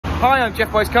Hi, I'm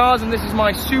Geoff Buys Cars, and this is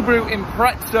my Subaru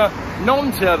Impreza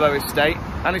non-turbo estate,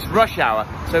 and it's rush hour.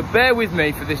 So bear with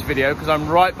me for this video because I'm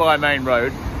right by a main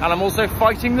road, and I'm also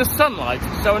fighting the sunlight.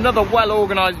 So another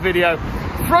well-organised video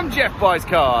from Geoff Buys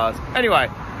Cars. Anyway,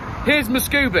 here's my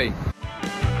Scooby.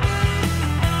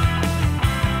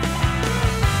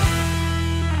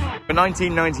 A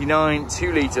 1999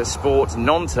 2-litre sport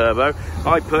non-turbo.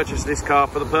 I purchased this car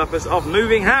for the purpose of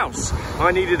moving house.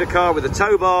 I needed a car with a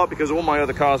tow bar because all my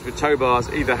other cars with tow bars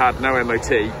either had no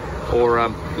MOT or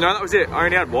no, that was it. I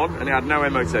only had one and it had no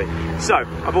MOT. So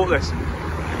I bought this.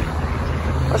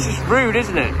 That's just rude,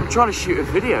 isn't it? I'm trying to shoot a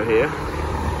video here.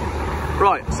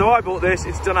 Right, so I bought this.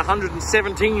 It's done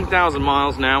 117,000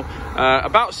 miles now.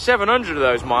 About 700 of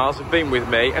those miles have been with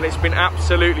me, and it's been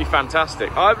absolutely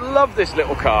fantastic. I've loved this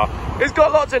little car. It's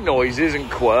got lots of noises and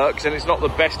quirks, and it's not the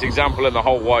best example in the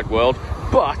whole wide world,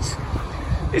 but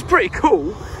it's pretty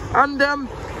cool. And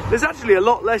there's actually a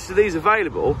lot less of these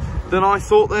available than I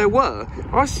thought there were.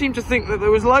 I seem to think that there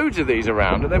was loads of these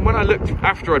around, and then when I looked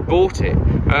after I'd bought it,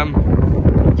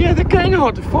 yeah, they're getting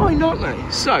hard to find, aren't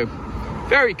they? So,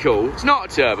 very cool. It's not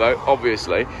a turbo,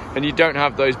 obviously, and you don't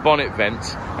have those bonnet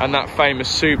vents and that famous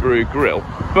Subaru grille,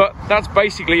 but that's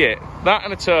basically it. That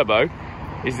and a turbo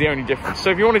is the only difference. So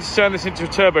if you wanted to turn this into a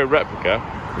turbo replica,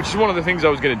 which is one of the things I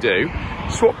was going to do,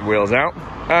 swap the wheels out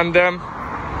and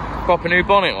pop a new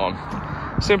bonnet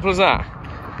on. Simple as that,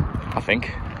 I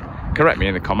think. Correct me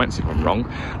in the comments if I'm wrong.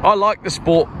 I like the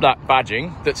sport, that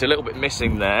badging that's a little bit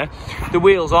missing there. The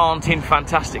wheels aren't in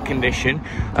fantastic condition.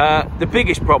 The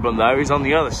biggest problem though is on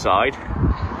the other side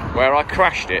where I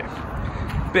crashed it.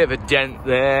 Bit of a dent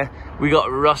there. We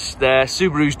got rust there.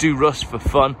 Subarus do rust for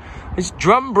fun. There's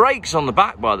drum brakes on the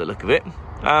back by the look of it.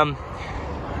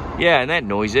 Yeah, and they're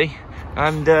noisy.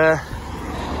 And the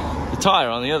tyre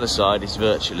on the other side is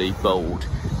virtually bowled,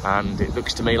 and it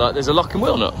looks to me like there's a lock and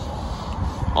wheel nut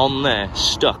on there,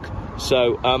 stuck.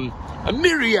 So a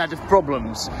myriad of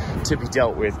problems to be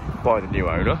dealt with by the new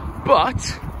owner,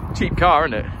 but cheap car,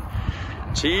 isn't it?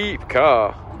 Cheap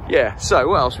car. Yeah, so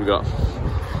what else we got?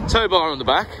 Tow bar on the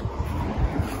back,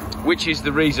 which is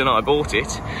the reason I bought it.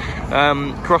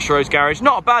 Crossroads garage.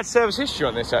 Not a bad service history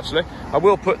on this, actually. I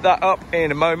will put that up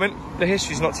in a moment. The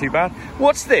history's not too bad.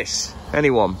 What's this?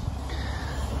 Anyone?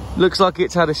 Looks like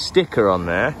it's had a sticker on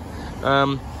there.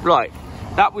 Right,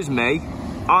 that was me.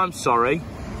 I'm sorry.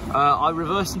 I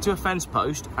reversed into a fence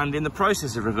post, and in the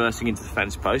process of reversing into the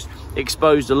fence post,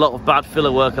 exposed a lot of bad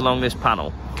filler work along this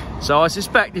panel. So I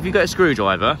suspect if you get a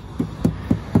screwdriver,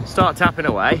 start tapping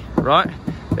away, right,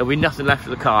 there'll be nothing left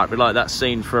of the car. It'll be like that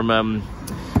scene from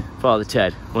Father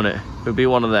Ted, won't it? It'll be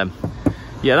one of them.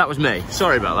 Yeah, that was me.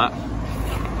 Sorry about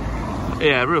that.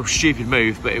 Yeah, real stupid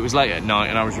move, but it was late at night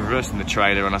and I was reversing the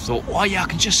trailer and I thought, oh yeah, I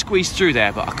can just squeeze through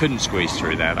there, but I couldn't squeeze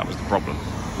through there. That was the problem.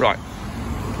 Right.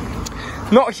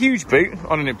 Not a huge boot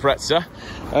on an Impreza.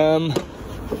 Oh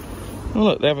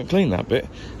look, they haven't cleaned that bit.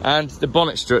 And the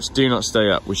bonnet struts do not stay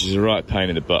up, which is a right pain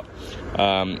in the butt.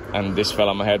 And this fell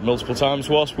on my head multiple times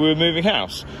whilst we were moving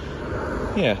house.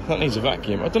 Yeah, that needs a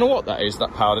vacuum. I don't know what that is,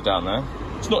 that powder down there.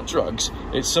 It's not drugs.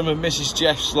 It's some of Mrs.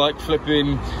 Jeff's, like,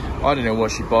 flipping, I don't know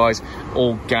what she buys,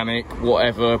 organic,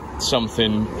 whatever,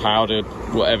 something, powder,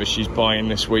 whatever she's buying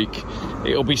this week.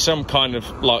 It'll be some kind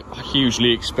of, like,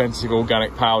 hugely expensive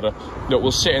organic powder that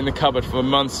will sit in the cupboard for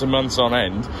months and months on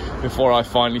end before I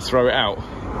finally throw it out.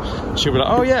 She'll be like,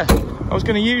 oh yeah, I was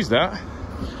going to use that.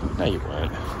 No, you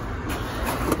weren't.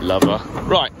 Lover.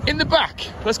 Right, in the back.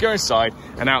 Let's go inside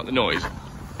and out the noise.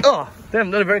 Oh, they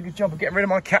haven't done a very good job of getting rid of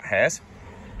my cat hairs.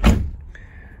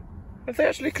 Have they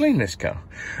actually cleaned this car?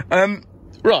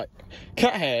 Right,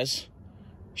 cat hairs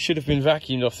should have been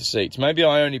vacuumed off the seats. Maybe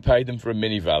I only paid them for a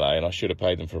mini valet and I should have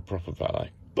paid them for a proper valet.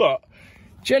 But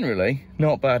generally,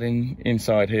 not bad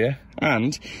inside here.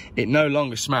 And it no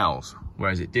longer smells,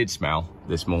 whereas it did smell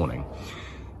this morning.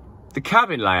 The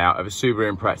cabin layout of a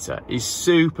Subaru Impreza is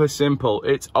super simple.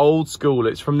 It's old school.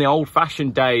 It's from the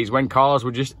old-fashioned days when cars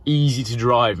were just easy to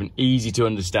drive and easy to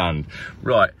understand.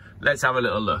 Right, let's have a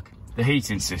little look. The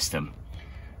heating system.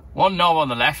 One knob on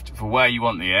the left for where you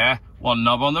want the air, one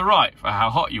knob on the right for how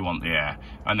hot you want the air,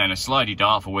 and then a slidey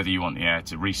dial for whether you want the air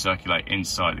to recirculate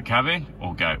inside the cabin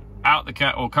or go out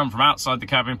the or come from outside the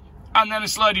cabin, and then a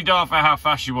slidey dial for how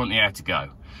fast you want the air to go.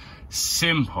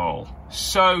 Simple,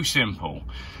 so simple.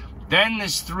 Then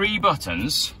there's 3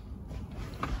 buttons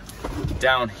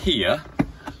down here.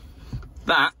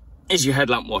 That is your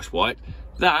headlamp wash wipe.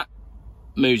 That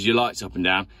moves your lights up and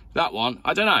down. That one,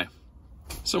 I don't know.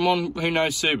 Someone who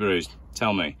knows Subarus,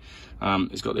 tell me.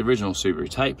 It's got the original Subaru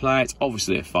tape player. It's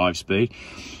obviously a 5-speed.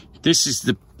 This is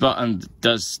the button that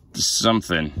does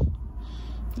something.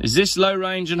 Is this low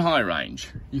range and high range?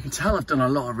 You can tell I've done a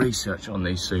lot of research on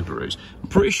these Subarus. I'm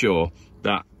pretty sure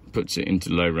that puts it into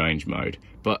low range mode.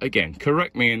 But again,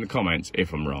 correct me in the comments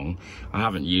if I'm wrong. I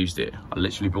haven't used it. I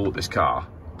literally bought this car,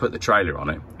 put the trailer on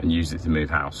it and used it to move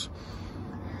house.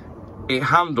 It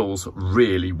handles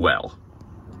really well.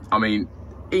 I mean,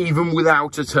 even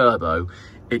without a turbo,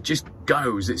 it just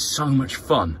goes. It's so much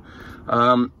fun.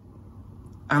 And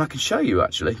I can show you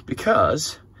actually,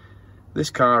 because this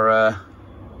car,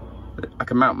 I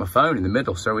can mount my phone in the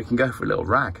middle so we can go for a little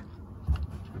rag.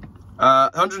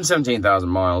 117,000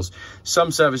 miles,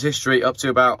 some service history up to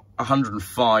about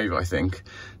 105, I think.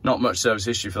 Not much service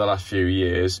history for the last few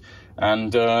years.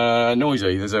 And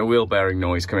noisy, there's a wheel bearing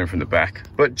noise coming from the back.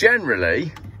 But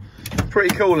generally,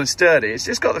 pretty cool and sturdy. It's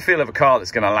just got the feel of a car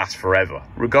that's gonna last forever.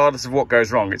 Regardless of what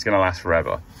goes wrong, it's gonna last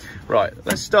forever. Right,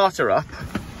 let's start her up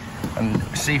and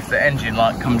see if the engine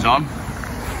light comes on.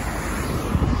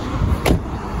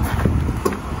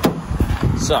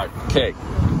 So, key.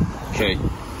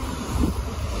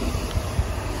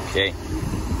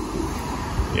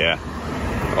 Yeah,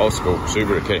 old school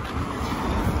Subaru key.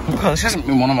 Oh God, this hasn't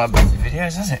been one of my best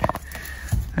videos, has it?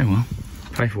 Oh well,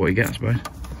 pay for what you get, I suppose.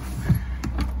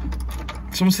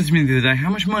 Someone said to me the other day, how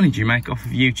much money do you make off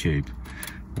of YouTube?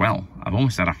 Well, I've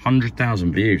almost had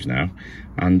 100,000 views now,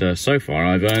 and so far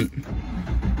I've earned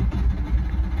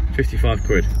 55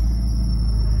 quid.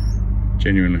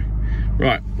 Genuinely.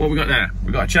 Right, what we got there?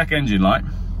 We've got a check engine light,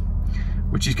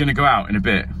 which is going to go out in a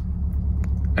bit.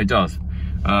 It does.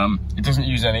 It doesn't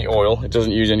use any oil, it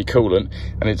doesn't use any coolant,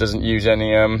 and it doesn't use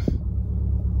any,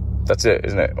 that's it,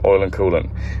 isn't it? Oil and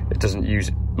coolant. It doesn't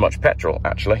use much petrol,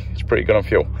 actually. It's pretty good on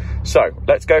fuel. So,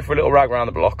 let's go for a little rag around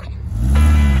the block.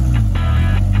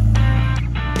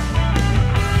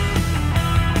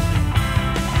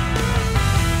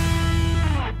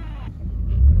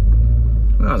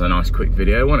 That was a nice quick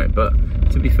video, wasn't it? But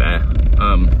to be fair,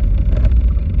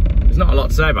 there's not a lot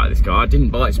to say about this car. I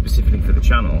didn't buy it specifically for the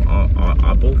channel.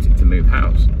 I bought it to move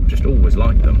house. Just always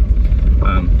liked them.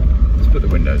 Let's put the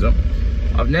windows up.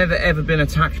 I've never ever been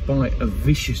attacked by a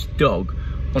vicious dog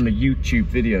on a YouTube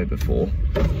video before,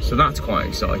 so that's quite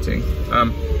exciting.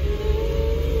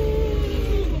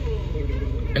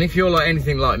 And if you're like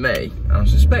anything like me, and I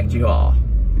suspect you are,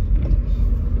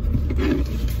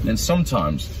 then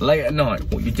sometimes late at night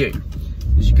what you do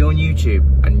is you go on YouTube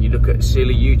and you look at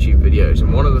silly YouTube videos,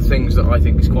 and one of the things that I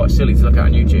think is quite silly to look at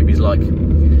on YouTube is like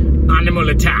animal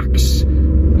attacks,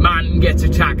 man gets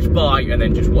attacked by, and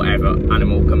then just whatever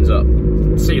animal comes up,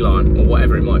 sea lion or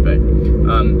whatever it might be.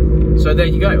 So there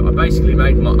you go, I basically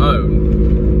made my own.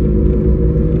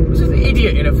 This is an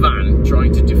idiot in a van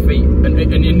trying to defeat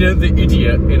another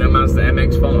idiot in a Mazda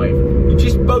MX-5. You're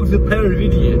just both a pair of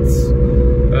idiots.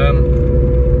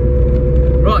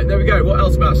 Right, there we go. What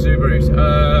else about Subarus?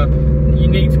 You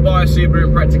need to buy a Subaru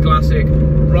Impreza Classic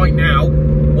right now,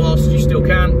 whilst you still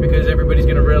can, because everybody's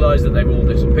going to realise that they've all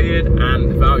disappeared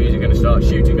and the values are going to start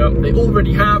shooting up. They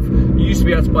already have. You used to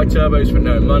be able to buy turbos for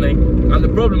no money. And the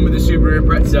problem with the Subaru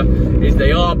Impreza is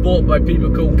they are bought by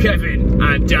people called Kevin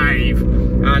and Dave.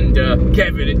 And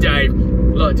Kevin and Dave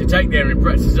like to take their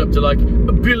Imprezas up to like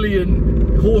 1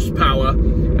 billion horsepower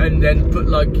and then put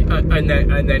like and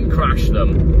then crash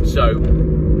them. So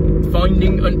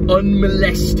finding an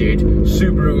unmolested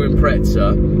Subaru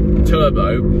Impreza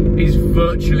turbo is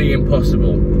virtually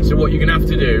impossible. So what you're gonna have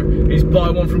to do is buy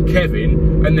one from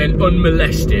Kevin and then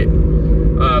unmolest it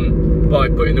by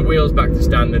putting the wheels back to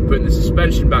standard, putting the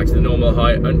suspension back to the normal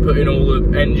height, and putting all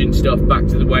the engine stuff back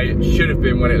to the way it should have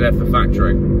been when it left the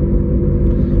factory.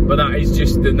 But that is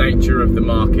just the nature of the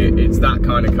market. It's that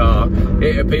kind of car.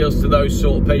 It appeals to those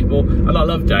sort of people. And I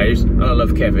love Dave's and I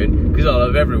love Kevin, because I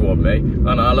love everyone, me.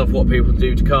 And I love what people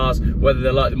do to cars, whether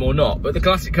they like them or not. But the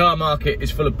classic car market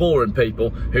is full of boring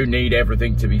people who need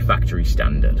everything to be factory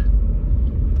standard,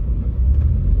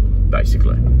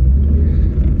 basically.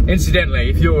 Incidentally,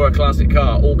 if you're a classic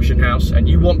car auction house and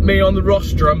you want me on the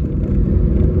rostrum,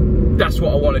 that's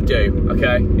what I want to do,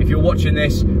 okay? If you're watching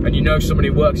this and you know somebody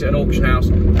who works at an auction house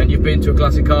and you've been to a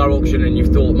classic car auction and you've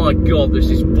thought, my God, this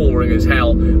is boring as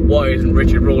hell. Why isn't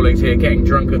Richard Rawlings here getting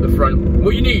drunk at the front?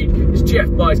 What you need is Geoff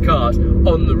buys cars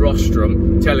on the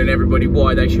rostrum, telling everybody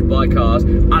why they should buy cars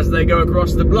as they go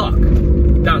across the block.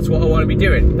 That's what I want to be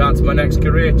doing. That's my next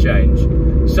career change.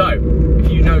 So, if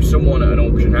you know someone at an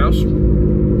auction house,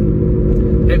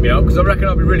 hit me up, because I reckon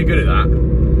I'll be really good at that.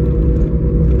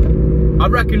 I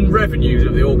reckon revenues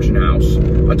of the auction house.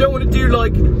 I don't want to do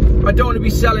like, I don't want to be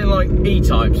selling like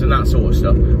E-types and that sort of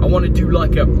stuff. I want to do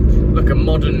like a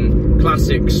modern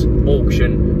classics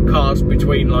auction, cars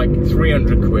between like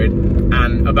 300 quid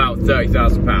and about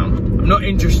 £30,000. I'm not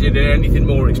interested in anything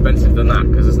more expensive than that,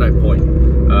 because there's no point.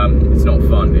 It's not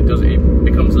fun. It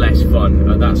becomes less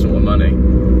fun at that sort of money.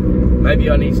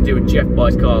 Maybe I need to do a Geoff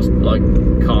buys cars like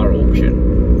car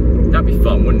auction. That'd be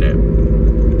fun, wouldn't it?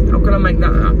 How can I make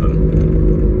that happen?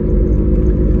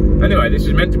 Anyway, this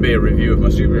is meant to be a review of my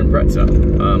Subaru Impreza.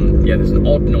 Yeah, there's an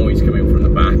odd noise coming from the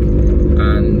back,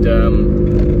 and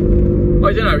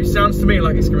I don't know, it sounds to me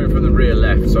like it's coming from the rear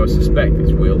left, so I suspect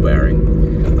it's wheel bearing.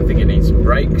 I think it needs some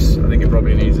brakes, I think it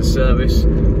probably needs a service,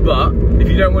 but if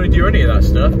you don't want to do any of that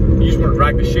stuff, you just want to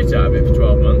drag the shit out of it for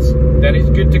 12 months, then it's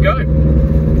good to go.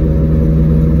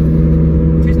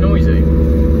 It is noisy,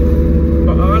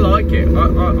 but I like it,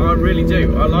 I really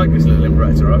do. I like this little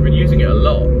Impreza. I've been using it a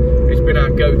lot. It's been our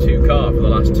go-to car for the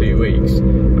last 2 weeks,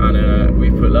 and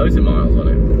we've put loads of miles on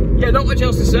it. Yeah, not much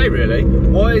else to say really.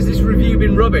 Why has this review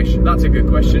been rubbish? That's a good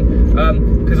question.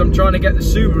 Because I'm trying to get the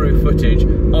Subaru footage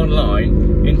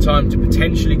online in time to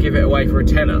potentially give it away for a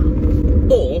tenner,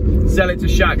 or sell it to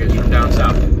Shaggers from down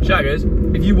south. Shaggers,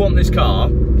 if you want this car,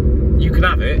 you can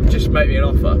have it, just make me an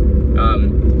offer.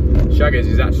 Shaggers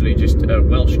is actually just a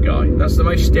Welsh guy. That's the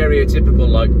most stereotypical,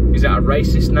 like, is that a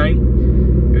racist name?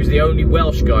 He was the only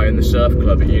Welsh guy in the surf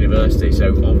club at university, so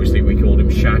obviously we called him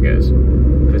Shaggers,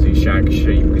 because he shagged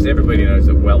sheep, because everybody knows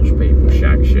that Welsh people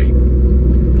shag sheep.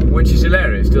 Which is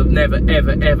hilarious, to have never,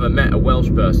 ever, ever met a Welsh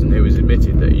person who has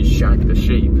admitted that he shagged a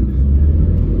sheep.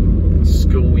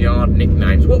 Schoolyard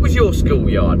nicknames. What was your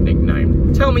schoolyard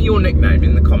nickname? Tell me your nickname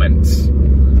in the comments.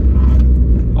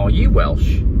 Are you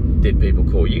Welsh? Did people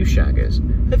call you Shaggers?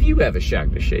 Have you ever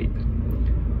shagged a sheep?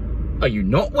 Are you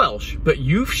not Welsh, but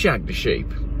you've shagged a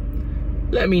sheep?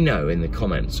 Let me know in the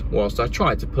comments whilst I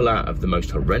try to pull out of the most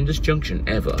horrendous junction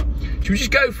ever. Should we just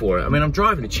go for it? I mean, I'm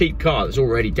driving a cheap car that's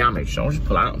already damaged, so I'll just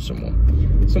pull out on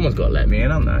someone. Someone's got to let me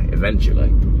in, haven't they?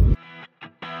 Eventually.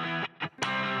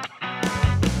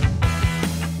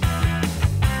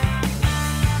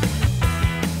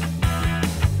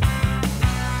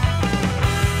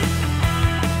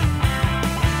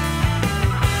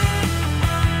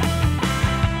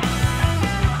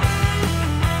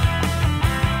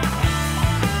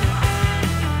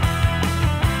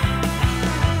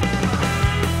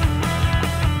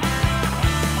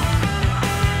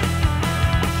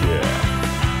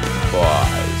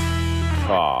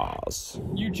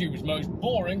 YouTube's most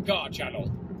boring car channel.